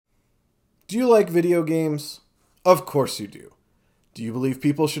Do you like video games? Of course you do. Do you believe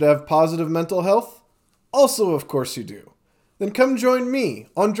people should have positive mental health? Also, of course you do. Then come join me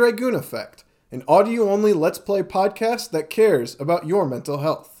on Dragoon Effect, an audio-only Let's Play podcast that cares about your mental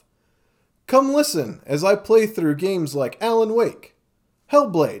health. Come listen as I play through games like Alan Wake,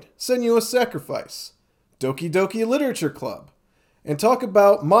 Hellblade: Senua's Sacrifice, Doki Doki Literature Club, and talk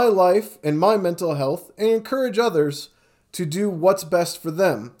about my life and my mental health and encourage others to do what's best for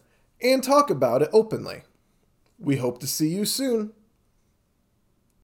them and talk about it openly. We hope to see you soon.